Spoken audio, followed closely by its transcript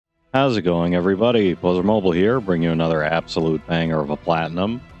How's it going, everybody? Pozermobil here, bring you another absolute banger of a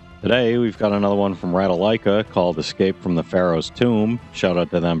platinum. Today, we've got another one from Ratalaika called Escape from the Pharaoh's Tomb. Shout out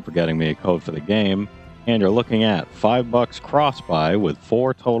to them for getting me a code for the game. And you're looking at $5 cross-buy with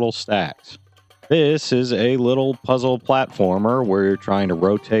 4 total stacks. This is a little puzzle platformer where you're trying to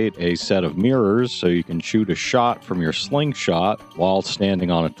rotate a set of mirrors so you can shoot a shot from your slingshot while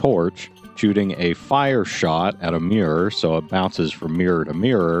standing on a torch, shooting a fire shot at a mirror so it bounces from mirror to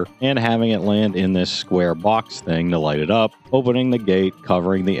mirror, and having it land in this square box thing to light it up, opening the gate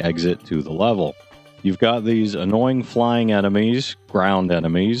covering the exit to the level. You've got these annoying flying enemies, ground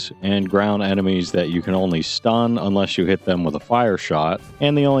enemies, and ground enemies that you can only stun unless you hit them with a fire shot,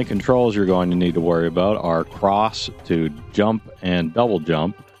 and the only controls you're going to need to worry about are cross to jump and double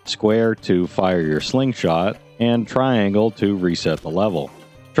jump, square to fire your slingshot, and triangle to reset the level.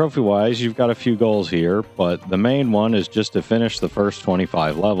 Trophy-wise, you've got a few goals here, but the main one is just to finish the first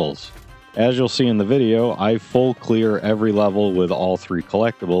 25 levels. As you'll see in the video, I full clear every level with all 3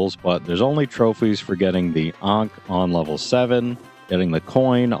 collectibles, but there's only trophies for getting the Ankh on level 7, getting the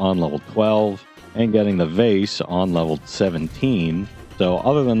coin on level 12, and getting the Vase on level 17, so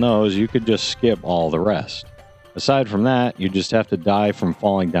other than those, you could just skip all the rest. Aside from that, you just have to die from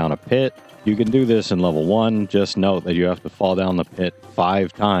falling down a pit. You can do this in level 1, just note that you have to fall down the pit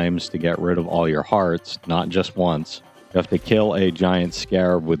 5 times to get rid of all your hearts, not just once. You have to kill a giant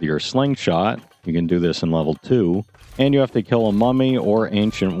scarab with your slingshot, you can do this in level 2, and you have to kill a mummy or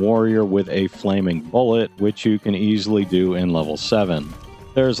ancient warrior with a flaming bullet, which you can easily do in level 7.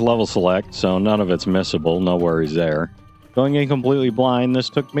 There's level select, so none of it's missable, no worries there. Going in completely blind, this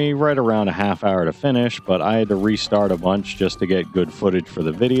took me right around a half hour to finish, but I had to restart a bunch just to get good footage for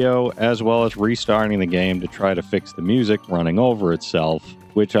the video, as well as restarting the game to try to fix the music running over itself,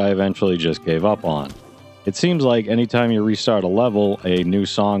 which I eventually just gave up on. It seems like anytime you restart a level, a new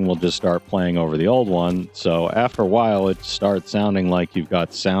song will just start playing over the old one, so after a while it starts sounding like you've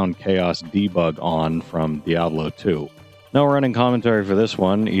got Sound Chaos Debug on from Diablo 2. No running commentary for this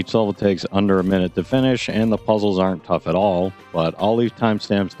one, each level takes under a minute to finish and the puzzles aren't tough at all, but I'll leave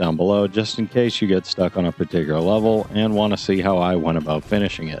timestamps down below just in case you get stuck on a particular level and want to see how I went about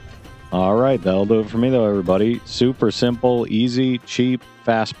finishing it. Alright, that'll do it for me though, everybody. Super simple, easy, cheap,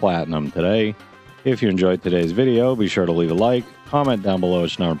 fast platinum today. If you enjoyed today's video, be sure to leave a like, comment down below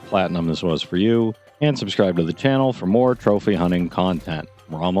which number platinum this was for you, and subscribe to the channel for more trophy hunting content.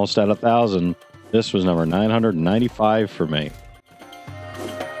 We're almost at 1,000. This was number 995 for me.